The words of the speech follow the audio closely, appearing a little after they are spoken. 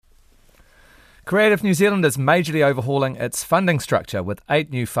Creative New Zealand is majorly overhauling its funding structure with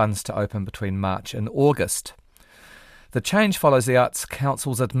 8 new funds to open between March and August. The change follows the Arts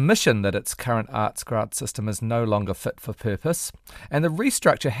Council's admission that its current arts grant system is no longer fit for purpose, and the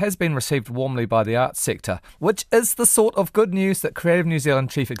restructure has been received warmly by the arts sector, which is the sort of good news that Creative New Zealand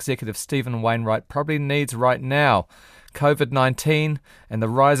Chief Executive Stephen Wainwright probably needs right now. COVID-19 and the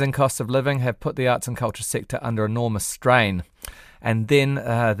rising cost of living have put the arts and culture sector under enormous strain. And then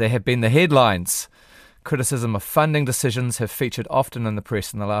there have been the headlines. Criticism of funding decisions have featured often in the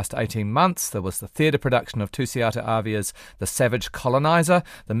press in the last 18 months. There was the theatre production of Aotearoa's The Savage Coloniser,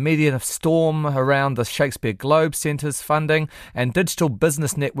 the media storm around the Shakespeare Globe Centre's funding, and digital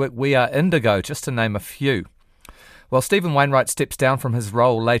business network We Are Indigo, just to name a few. While Stephen Wainwright steps down from his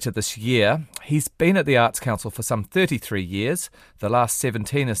role later this year, he's been at the Arts Council for some 33 years, the last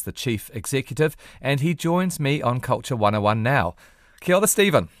 17 as the Chief Executive, and he joins me on Culture 101 now. Kia ora,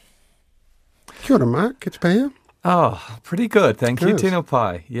 Stephen. Kia ora, Mark. Good to be here. Oh, pretty good, thank you. Good. Tēnā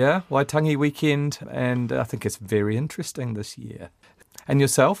pai. Yeah, Waitangi weekend, and I think it's very interesting this year. And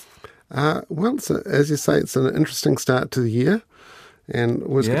yourself? Well, as you say, it's an interesting start to the year, and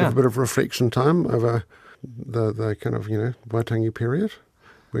always good to have a bit of reflection time over the kind of, Waitangi period,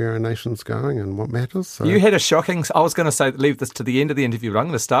 where our nation's going and what matters. So. You had a shocking, I was going to say, leave this to the end of the interview, but I'm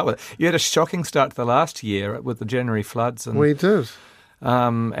going to start with it. You had a shocking start to the last year with the January floods. And, we did.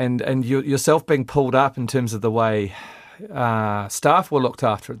 And you yourself being pulled up in terms of the way staff were looked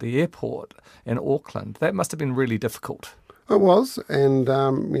after at the airport in Auckland. That must have been really difficult. It was, and,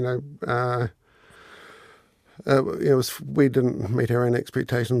 we didn't meet our own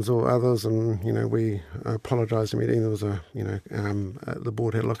expectations or others, and we apologised immediately. There was the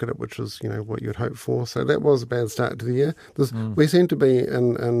board had a look at it, which was what you'd hope for. So that was a bad start to the year. We seem to be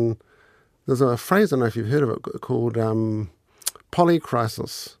in there's a phrase, I don't know if you've heard of it, called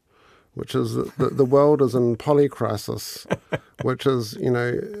polycrisis, which is the world is in polycrisis, which is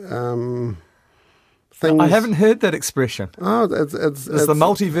things. I haven't heard that expression. Oh, it's the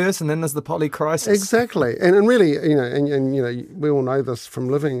multiverse, and then there's the polycrisis. Exactly, and really, we all know this from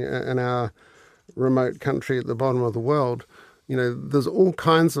living in our remote country at the bottom of the world. There's all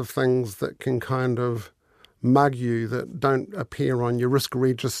kinds of things that can kind of mug you that don't appear on your risk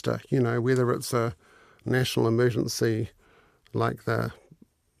register. Whether it's a national emergency, like I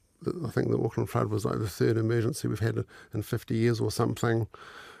think the Auckland flood was like the third emergency we've had in 50 years or something.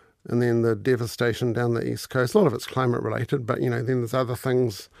 And then the devastation down the East Coast. A lot of it's climate related, but, then there's other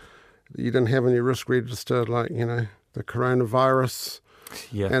things that you didn't have on your risk register, like, the coronavirus.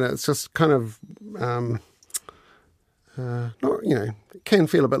 Yeah. And it's just kind of, it can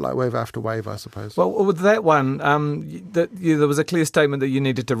feel a bit like wave after wave, I suppose. Well, with that one, there was a clear statement that you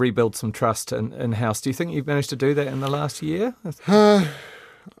needed to rebuild some trust in-house. Do you think you've managed to do that in the last year?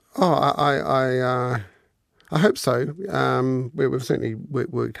 I hope so. We've certainly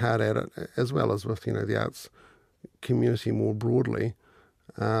worked hard at it, as well as with the arts community more broadly,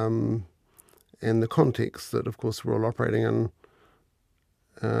 and the context that, of course, we're all operating in.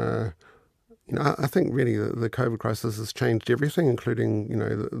 I think really the COVID crisis has changed everything, including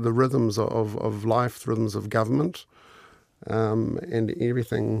the rhythms of life, the rhythms of government, and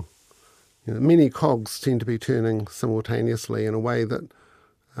everything. Many cogs seem to be turning simultaneously in a way that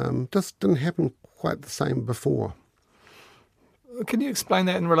just didn't happen quite the same before. Can you explain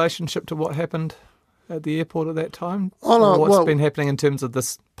that in relationship to what happened at the airport at that time? What's been happening in terms of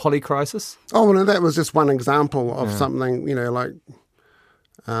this polycrisis? No, that was just one example of something, like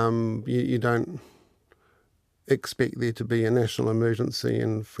you don't expect there to be a national emergency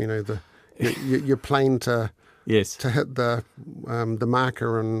and, your plane to hit the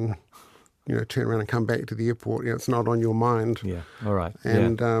marker and, turn around and come back to the airport. It's not on your mind. Yeah, all right.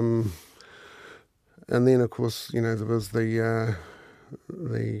 And and then, of course, there was the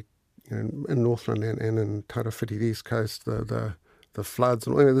in Northland and in Tairāwhiti, the East Coast, the floods.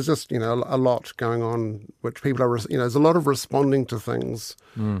 And there's just, a lot going on, which people are, there's a lot of responding to things.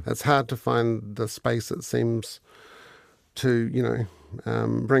 It's hard to find the space, it seems, to,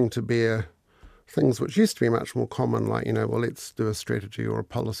 bring to bear things which used to be much more common, like, let's do a strategy or a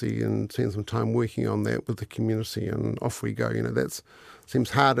policy and spend some time working on that with the community and off we go. That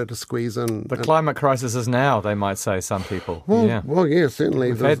seems harder to squeeze in. The climate crisis is now, they might say, some people. Well,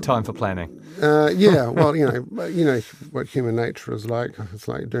 certainly. We've had time for planning. What human nature is like. It's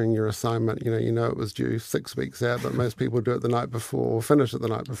like doing your assignment. It was due 6 weeks out, but most people do it the night before or finish it the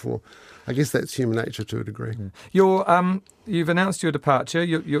night before. I guess that's human nature to a degree. Yeah. You've announced your departure.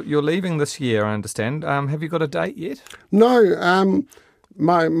 You're leaving this year, I understand. Have you got a date yet? No.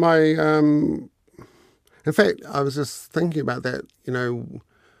 In fact, I was just thinking about that.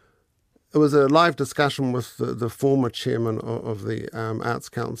 it was a live discussion with the former chairman of the Arts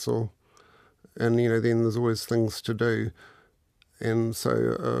Council, and then there's always things to do, and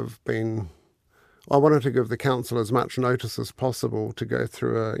so I wanted to give the council as much notice as possible to go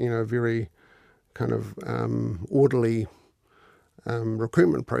through a very kind of orderly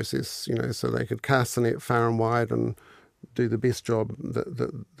recruitment process, so they could cast the net far and wide and do the best job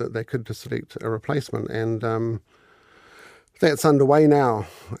that they could to select a replacement. And that's underway now.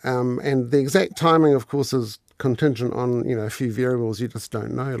 And the exact timing, of course, is contingent on a few variables you just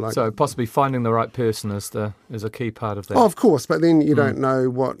don't know. So possibly finding the right person is a key part of that. Oh, of course, but then you don't know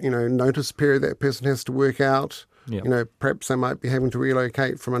what notice period that person has to work out. Yeah. Perhaps they might be having to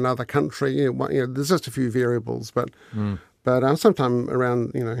relocate from another country. There's just a few variables, but sometime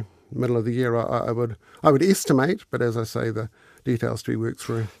around middle of the year, I would estimate. But as I say, the details to be worked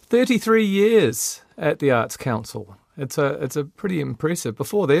through. 33 years at the Arts Council. It's a pretty impressive.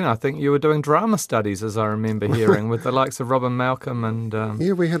 Before then, I think you were doing drama studies, as I remember hearing, with the likes of Robin Malcolm and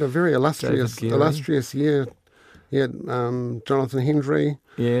we had a very illustrious year. Yeah, Jonathan Hendry.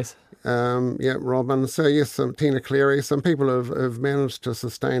 Yes. Robin. So yes, Tina Cleary. Some people have managed to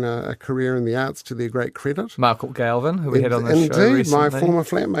sustain a career in the arts to their great credit. Michael Galvin, who we had on the show recently. Indeed, my former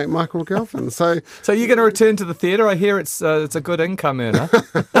flatmate, Michael Galvin. So you're going to return to the theatre? I hear it's a good income earner.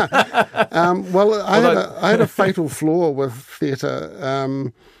 I had a fatal flaw with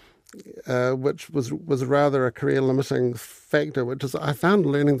theatre, which was rather a career limiting factor, which is I found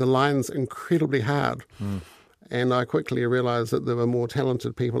learning the lines incredibly hard. And I quickly realised that there were more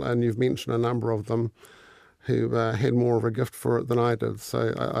talented people, and you've mentioned a number of them, who had more of a gift for it than I did.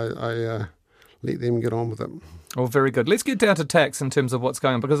 So I let them get on with it. Oh, very good. Let's get down to tax in terms of what's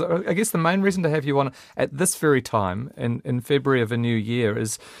going on, because I guess the main reason to have you on at this very time in February of a new year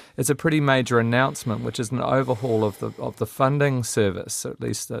is a pretty major announcement, which is an overhaul of the funding service, at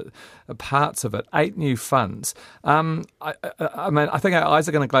least parts of it. 8 new funds. I mean, I think our eyes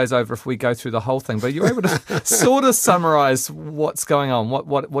are going to glaze over if we go through the whole thing, but you're able to sort of summarise what's going on.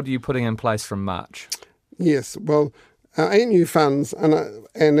 What are you putting in place from March? Yes, well, 8 new funds, and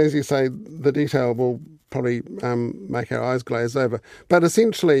as you say, the detail will probably make our eyes glaze over. But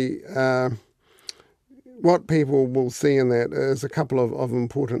essentially, what people will see in that is a couple of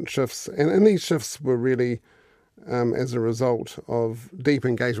important shifts. And these shifts were really as a result of deep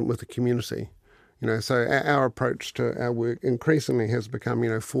engagement with the community. So our approach to our work increasingly has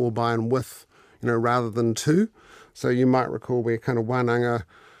become, for, by and with, rather than to. So you might recall we're kind of wānanga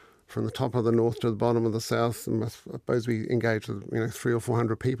from the top of the north to the bottom of the south. And I suppose we engaged with 300 or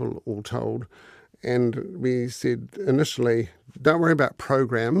 400 people all told. And we said initially, don't worry about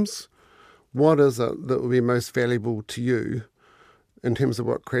programs. What is it that will be most valuable to you in terms of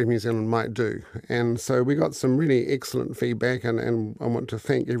what Creative New Zealand might do? And so we got some really excellent feedback, and I want to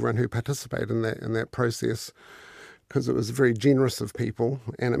thank everyone who participated in that process, because it was very generous of people,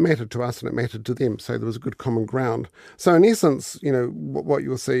 and it mattered to us and it mattered to them. So there was a good common ground. So in essence, what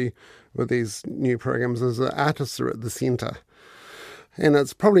you'll see with these new programs is that artists are at the centre. And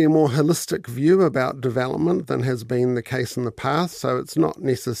it's probably a more holistic view about development than has been the case in the past. So it's not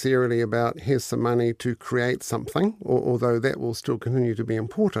necessarily about here's some money to create something, although that will still continue to be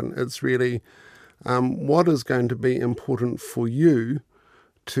important. It's really what is going to be important for you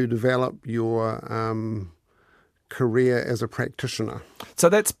to develop your career as a practitioner. So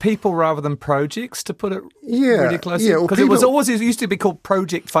that's people rather than projects, to put it really closely? Yeah, because it used to be called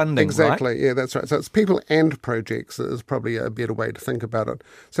project funding, exactly, right? Yeah, that's right. So it's people and projects is probably a better way to think about it.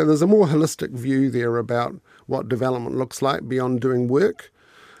 So there's a more holistic view there about what development looks like beyond doing work.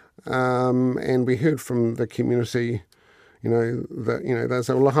 And we heard from the community, that they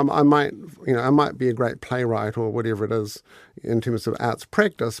say, well, look, I might be a great playwright or whatever it is in terms of arts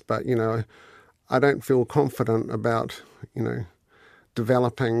practice, but, I don't feel confident about,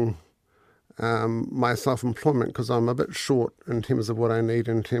 developing my self-employment because I'm a bit short in terms of what I need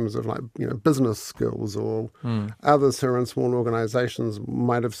in terms of business skills, or others who are in small organisations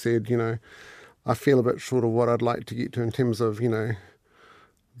might have said, I feel a bit short of what I'd like to get to in terms of,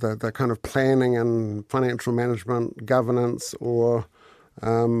 the kind of planning and financial management, governance, or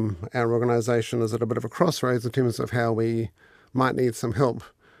our organisation is at a bit of a crossroads in terms of how we might need some help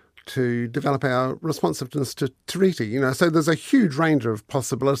to develop our responsiveness to treaty. So there's a huge range of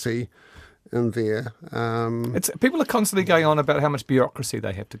possibility in there. People are constantly going on about how much bureaucracy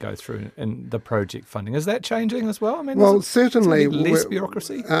they have to go through in the project funding. Is that changing as well? I mean, certainly less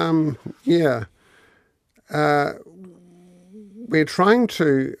bureaucracy. Yeah. We're trying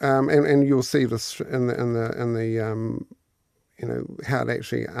to, and you'll see this in the how it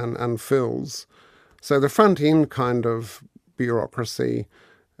actually unfurls. So the front end kind of bureaucracy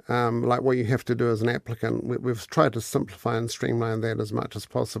like what you have to do as an applicant. We've tried to simplify and streamline that as much as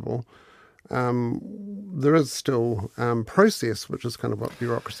possible. There is still process, which is kind of what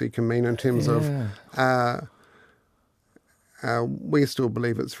bureaucracy can mean in terms of we still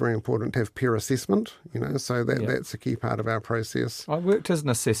believe it's very important to have peer assessment, so that's a key part of our process. I worked as an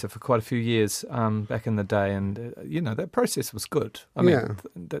assessor for quite a few years back in the day, and that process was good. I mean,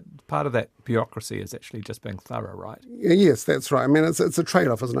 part of that bureaucracy is actually just being thorough, right? Yes, that's right. I mean, it's a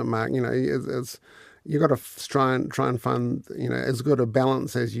trade-off, isn't it, Mark? It's you've got to try and find as good a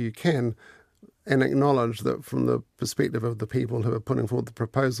balance as you can, and acknowledge that from the perspective of the people who are putting forward the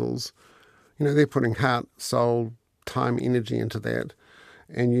proposals, they're putting heart, soul, time, energy into that,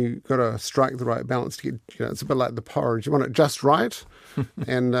 and you've got to strike the right balance to get, it's a bit like the porridge. You want it just right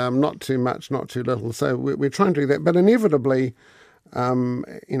and not too much, not too little. So we're trying to do that. But inevitably,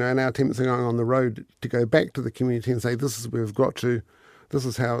 in our attempts are going on the road to go back to the community and say, this is where we've got to, this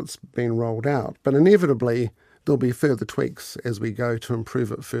is how it's been rolled out. But inevitably, there'll be further tweaks as we go to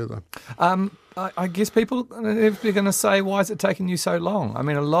improve it further. I guess people are going to say, why is it taking you so long? I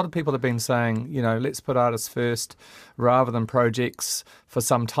mean, a lot of people have been saying, let's put artists first rather than projects for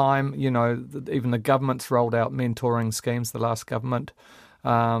some time. Even the government's rolled out mentoring schemes, the last government.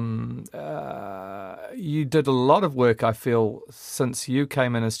 You did a lot of work, I feel, since you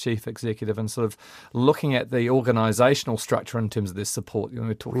came in as chief executive and sort of looking at the organisational structure in terms of this support.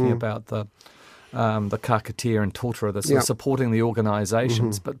 We're talking about the Kakatea and Aotearoa, the sort of supporting the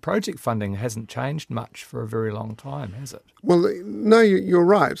organisations, but project funding hasn't changed much for a very long time, has it? Well, no, you're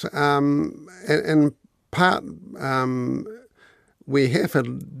right. And part, we have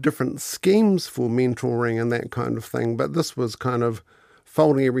had different schemes for mentoring and that kind of thing, but this was kind of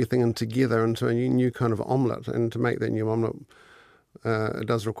folding everything in together into a new kind of omelette. And to make that new omelette, it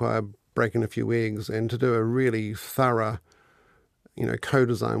does require breaking a few eggs, and to do a really thorough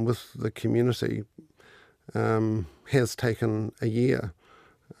co-design with the community has taken a year.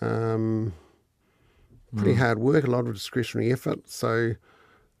 Pretty hard work, a lot of discretionary effort. So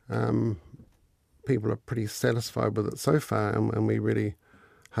people are pretty satisfied with it so far, and we really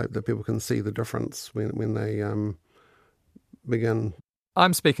hope that people can see the difference when they begin.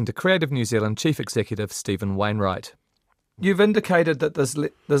 I'm speaking to Creative New Zealand Chief Executive Stephen Wainwright. You've indicated that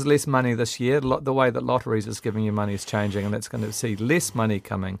there's less money this year. The way that lotteries is giving you money is changing, and that's going to see less money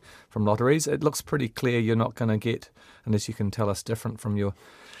coming from lotteries. It looks pretty clear you're not going to get, unless you can tell us different from your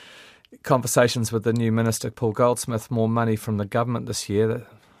conversations with the new Minister, Paul Goldsmith, more money from the government this year.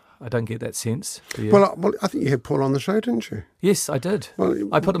 I don't get that sense. Do you? Well, I think you had Paul on the show, didn't you? Yes, I did. Well,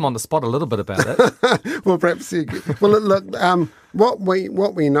 I put him on the spot a little bit about it. Well, perhaps you could. Well, look, what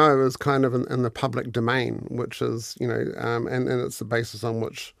we know is kind of in the public domain, which is, and it's the basis on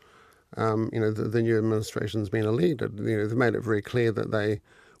which, the new administration's been elected. They've made it very clear that they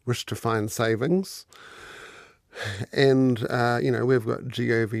wish to find savings. And, we've got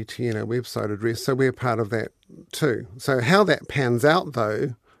GOVT in our website address, so we're part of that too. So how that pans out,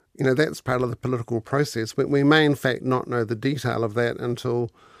 though, that's part of the political process. We may, in fact, not know the detail of that until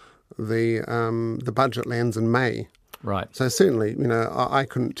the budget lands in May. Right. So certainly, I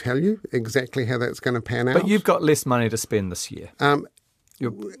couldn't tell you exactly how that's going to pan out. But you've got less money to spend this year.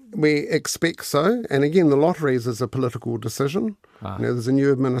 We expect so. And again, the lotteries is a political decision. There's a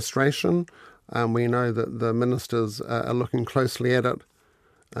new administration. We know that the ministers are looking closely at it.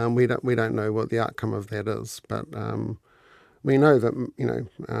 We don't know what the outcome of that is, but we know that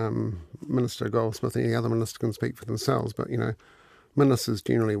Minister Goldsmith and any other minister can speak for themselves. But ministers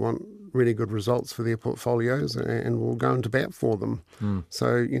generally want really good results for their portfolios, and will go into bat for them.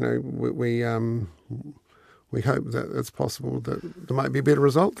 So we hope that it's possible that there might be a better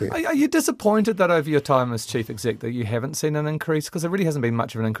result there. Are you disappointed that over your time as chief exec that you haven't seen an increase? Because there really hasn't been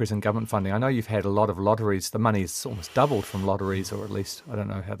much of an increase in government funding. I know you've had a lot of lotteries. The money's almost doubled from lotteries, or at least I don't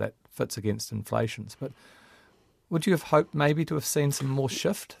know how that fits against inflations. But would you have hoped maybe to have seen some more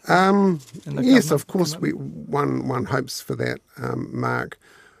shift? Yes, of course. One hopes for that, Mark.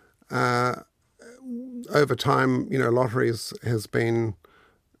 Over time, lotteries has been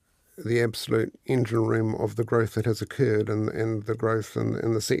the absolute engine room of the growth that has occurred and the growth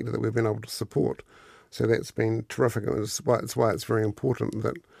in the sector that we've been able to support. So that's been terrific. It's why it's very important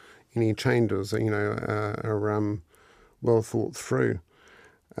that any changes, are well thought through.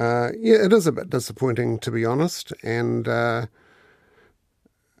 It is a bit disappointing, to be honest, and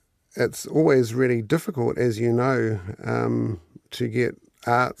it's always really difficult, as you know, to get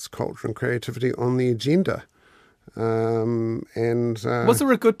arts, culture and creativity on the agenda. Was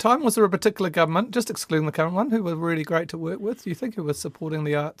there a good time? Was there a particular government, just excluding the current one, who were really great to work with? Do you think who was supporting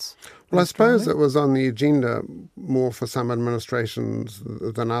the arts? Well, I suppose it was on the agenda more for some administrations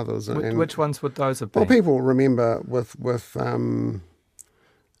than others. Which ones would those have been? Well, people remember with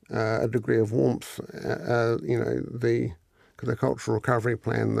a degree of warmth, the cultural recovery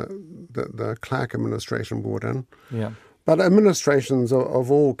plan that the Clark administration brought in. Yeah. But administrations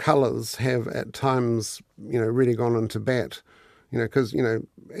of all colours have at times, really gone into bat, because,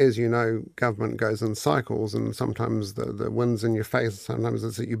 as you know, government goes in cycles, and sometimes the wind's in your face, sometimes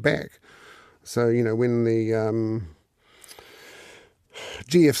it's at your back. So, when the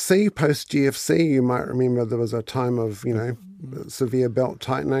GFC, post-GFC, you might remember there was a time of, severe belt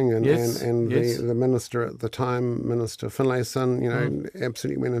tightening, and the minister at the time, Minister Finlayson,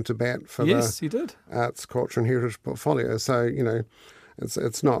 absolutely went into bat for he did. Arts, Culture and Heritage portfolio. So,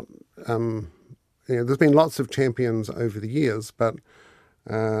 it's not, there's been lots of champions over the years, but,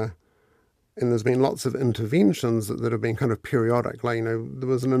 and there's been lots of interventions that have been kind of periodic. Like, there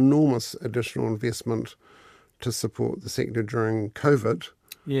was an enormous additional investment to support the sector during COVID.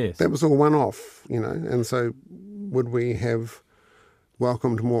 Yes. That was all one-off, and so would we have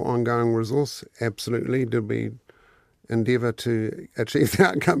welcomed more ongoing resource? Absolutely. Did we endeavour to achieve the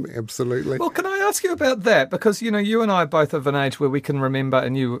outcome? Absolutely. Well, can I ask you about that? Because, you and I are both of an age where we can remember,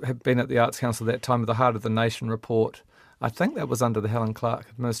 and you have been at the Arts Council at that time, of the Heart of the Nation report. I think that was under the Helen Clark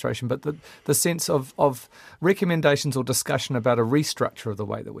administration, but the sense of recommendations or discussion about a restructure of the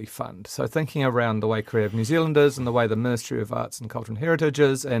way that we fund. So thinking around the way Creative New Zealand is and the way the Ministry of Arts and Culture and Heritage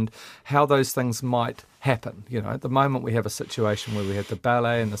is and how those things might happen. At the moment we have a situation where we have the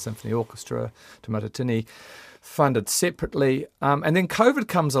ballet and the symphony orchestra, Te Matatini, funded separately. And then COVID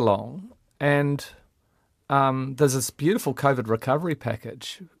comes along and there's this beautiful COVID recovery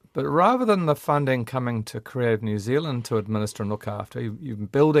package. But rather than the funding coming to Creative New Zealand to administer and look after, you're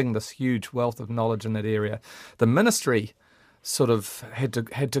building this huge wealth of knowledge in that area. The ministry sort of had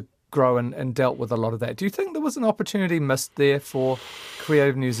to grow and dealt with a lot of that. Do you think there was an opportunity missed there for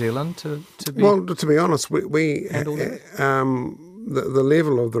Creative New Zealand to be? Well, to be honest, we the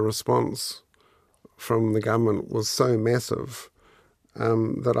level of the response from the government was so massive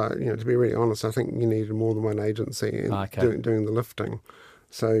that to be really honest, I think you needed more than one agency doing the lifting.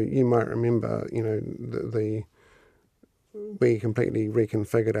 So you might remember, we completely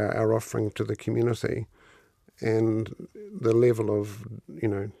reconfigured our offering to the community, and the level of,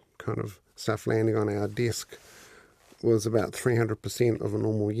 kind of stuff landing on our desk was about 300% of a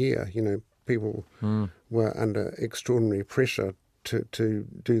normal year. People were under extraordinary pressure to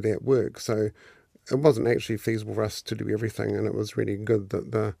do that work. So it wasn't actually feasible for us to do everything, and it was really good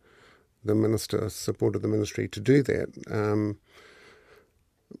that the minister supported the ministry to do that.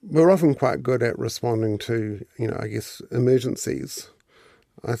 We're often quite good at responding to, emergencies.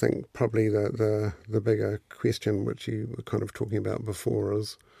 I think probably the bigger question, which you were kind of talking about before,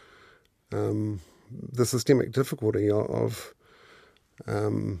 is the systemic difficulty of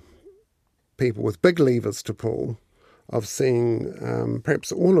people with big levers to pull, of seeing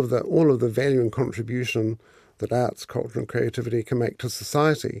perhaps all of the value and contribution that arts, culture, and creativity can make to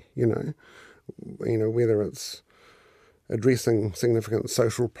society. Whether it's addressing significant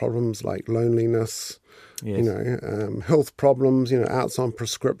social problems like loneliness, yes. Health problems, arts on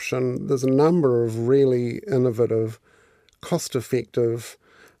prescription. There's a number of really innovative, cost-effective,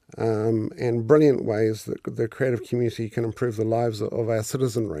 and brilliant ways that the creative community can improve the lives of our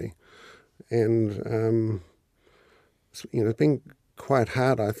citizenry. And, it's been quite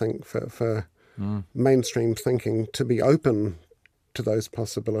hard, I think, for mainstream thinking to be open to those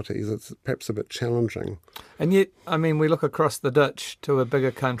possibilities. It's perhaps a bit challenging. And yet, we look across the ditch to a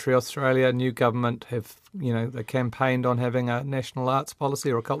bigger country, Australia. New government have, they campaigned on having a national arts policy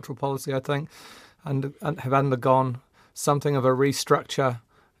or a cultural policy, I think, and have undergone something of a restructure.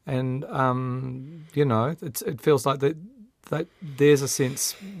 And, it feels like that there's a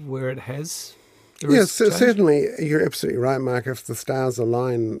sense where it has. Yes, certainly you're absolutely right, Mark. If the stars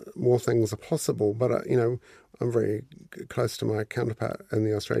align, more things are possible. But, I'm very close to my counterpart in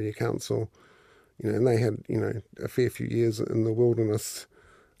the Australia Council, and they had, a fair few years in the wilderness.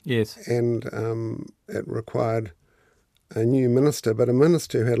 Yes. And it required a new minister, but a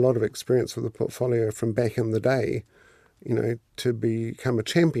minister who had a lot of experience with the portfolio from back in the day, to become a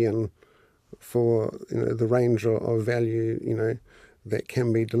champion for, the range of value, that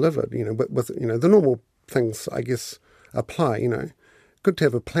can be delivered, with the normal things, I guess, apply, Good to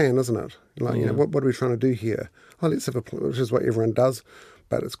have a plan, isn't it? Like, what are we trying to do here? Oh, let's have a plan, which is what everyone does,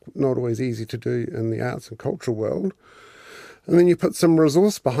 but it's not always easy to do in the arts and culture world. And then you put some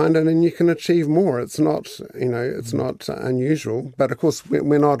resource behind it, and you can achieve more. It's not, it's not unusual. But of course,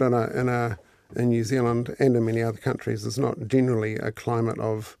 we're not in New Zealand and in many other countries. There's not generally a climate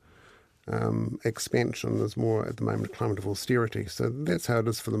of expansion. There's more at the moment a climate of austerity. So that's how it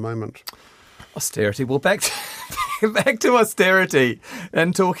is for the moment. Austerity. Well, back to austerity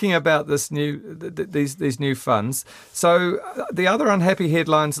and talking about this these new funds. So the other unhappy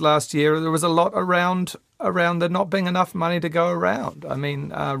headlines last year, there was a lot around there not being enough money to go around. I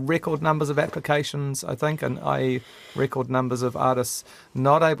mean, record numbers of applications, I think, and i.e. record numbers of artists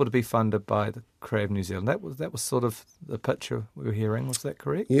not able to be funded by the Creative New Zealand. That was sort of the picture we were hearing. Was that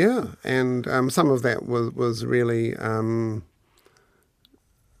correct? Yeah, and some of that was really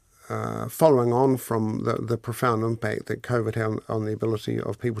following on from the profound impact that COVID had on the ability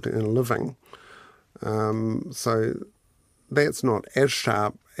of people to earn a living. So that's not as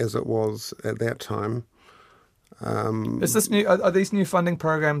sharp as it was at that time. Is this new? Are these new funding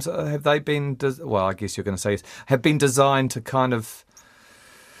programs? Have they been? Well, I guess you're going to say have been designed to kind of,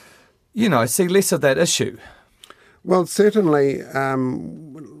 see less of that issue. Well, certainly,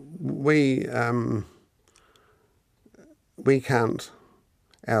 we can't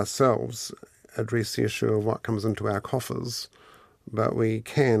ourselves address the issue of what comes into our coffers, but we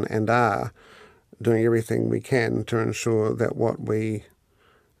can and are doing everything we can to ensure that what we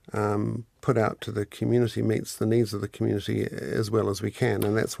put out to the community meets the needs of the community as well as we can,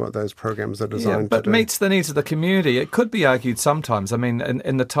 and that's what those programs are designed to do. But meets the needs of the community. It could be argued sometimes. I mean,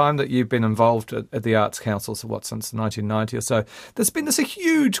 in the time that you've been involved at the Arts Council, so since 1990 or so, there's been this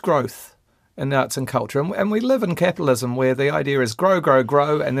huge growth in the arts and culture, and we live in capitalism where the idea is grow,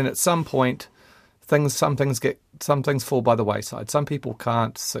 and then at some point, some things fall by the wayside. Some people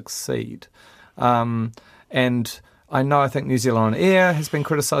can't succeed, and I think New Zealand On Air has been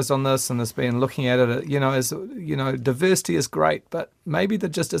criticised on this, and has been looking at it, as diversity is great, but maybe there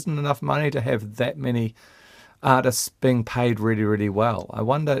just isn't enough money to have that many artists being paid really, really well. I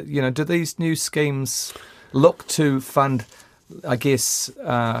wonder, do these new schemes look to fund, I guess,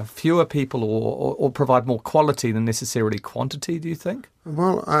 fewer people or provide more quality than necessarily quantity, do you think?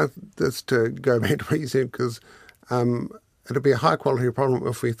 Well, just to go back to what you said, because it'd be a high-quality problem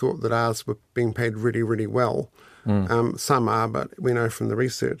if we thought that artists were being paid really, really well. Some are, but we know from the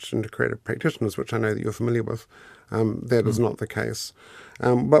research into creative practitioners, which I know that you're familiar with, that is not the case.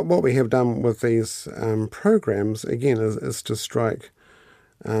 But what we have done with these programs, again, is to strike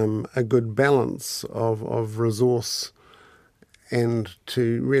a good balance of resource and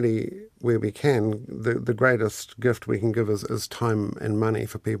to really, where we can, the greatest gift we can give is time and money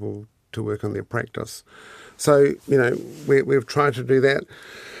for people to work on their practice. So, we've tried to do that.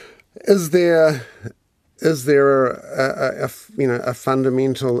 Is there a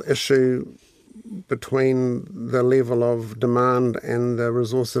fundamental issue between the level of demand and the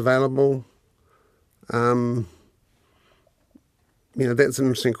resource available? That's an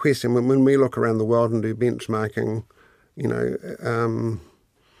interesting question. When we look around the world and do benchmarking, we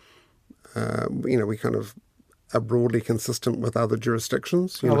kind of are broadly consistent with other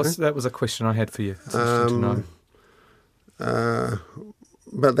jurisdictions. That was a question I had for you. It's interesting to know.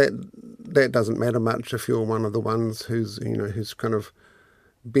 But that doesn't matter much if you're one of the ones whose kind of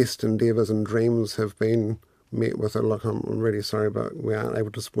best endeavours and dreams have been met with a look, I'm really sorry, but we aren't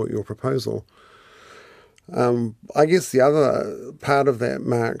able to support your proposal. I guess the other part of that,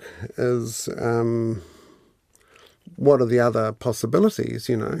 Mark, is what are the other possibilities,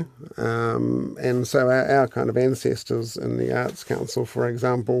 and so our kind of ancestors in the Arts Council, for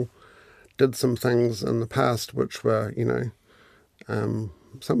example, did some things in the past which were,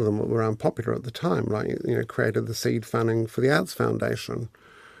 some of them were unpopular at the time, like, created the seed funding for the Arts Foundation.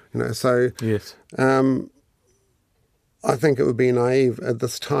 So yes. I think it would be naive at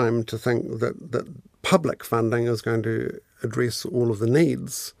this time to think that public funding is going to address all of the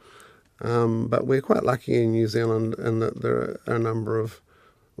needs. But we're quite lucky in New Zealand in that there are a number of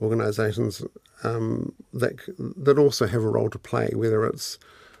organisations that also have a role to play, whether it's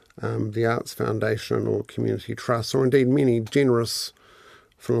the Arts Foundation or community trusts, or indeed many generous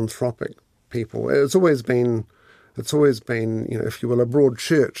philanthropic people. It's always been, if you will, a broad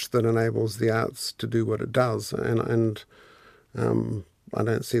church that enables the arts to do what it does, and I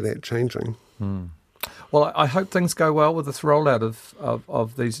don't see that changing. Well, I hope things go well with this rollout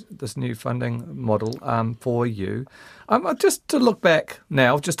of this new funding model for you. Just to look back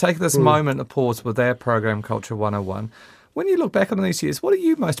now, just take this moment of pause with our program Culture 101. When you look back on these years, what are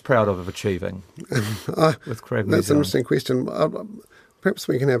you most proud of achieving with Creative New Zealand? That's an interesting question. Perhaps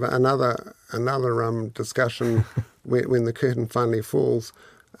we can have another discussion when the curtain finally falls.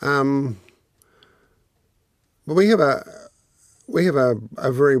 But we have we have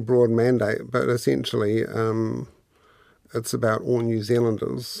a very broad mandate, but essentially it's about all New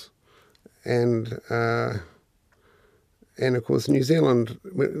Zealanders. And of course, New Zealand,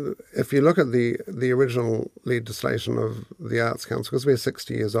 if you look at the original legislation of the Arts Council, because we're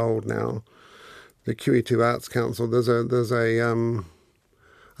 60 years old now, the QE2 Arts Council, there's a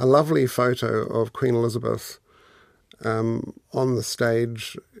lovely photo of Queen Elizabeth on the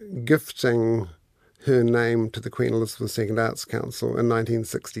stage gifting her name to the Queen Elizabeth II Arts Council in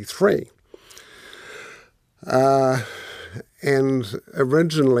 1963. And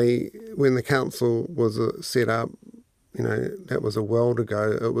originally, when the council was set up, that was a world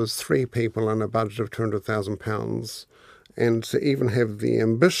ago, it was 3 people and a budget of £200,000. And to even have the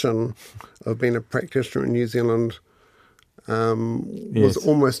ambition of being a practitioner in New Zealand was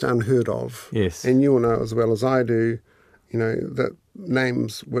almost unheard of. Yes. And you will know as well as I do, that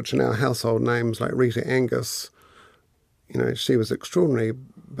names which are now household names like Rita Angus, she was extraordinary,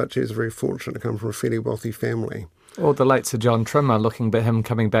 but she was very fortunate to come from a fairly wealthy family. Or the late Sir John Trimmer, looking at him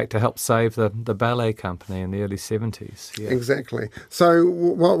coming back to help save the ballet company in the early 70s. Yeah. Exactly. So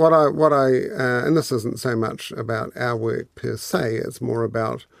what I and this isn't so much about our work per se, it's more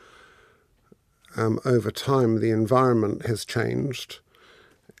about over time the environment has changed,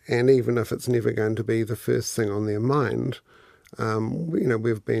 and even if it's never going to be the first thing on their mind, we're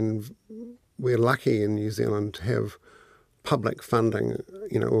lucky in New Zealand to have public funding,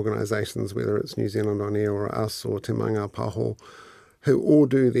 organisations, whether it's New Zealand On Air or us or Te Manga Paho, who all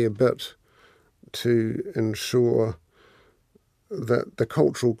do their bit to ensure that the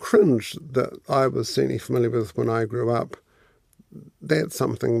cultural cringe that I was certainly familiar with when I grew up, that's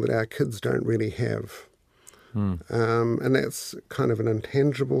something that our kids don't really have. And that's kind of an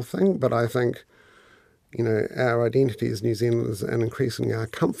intangible thing, but I think, our identity as New Zealanders and increasingly our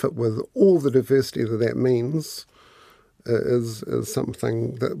comfort with all the diversity that means is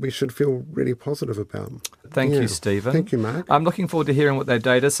something that we should feel really positive about. Thank you, Stephen. Thank you, Mark. I'm looking forward to hearing what their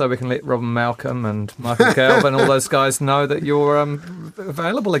date is so we can let Robin Malcolm and Michael Galvin and all those guys know that you're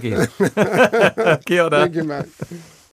available again. Kia ora. Thank you, Mark.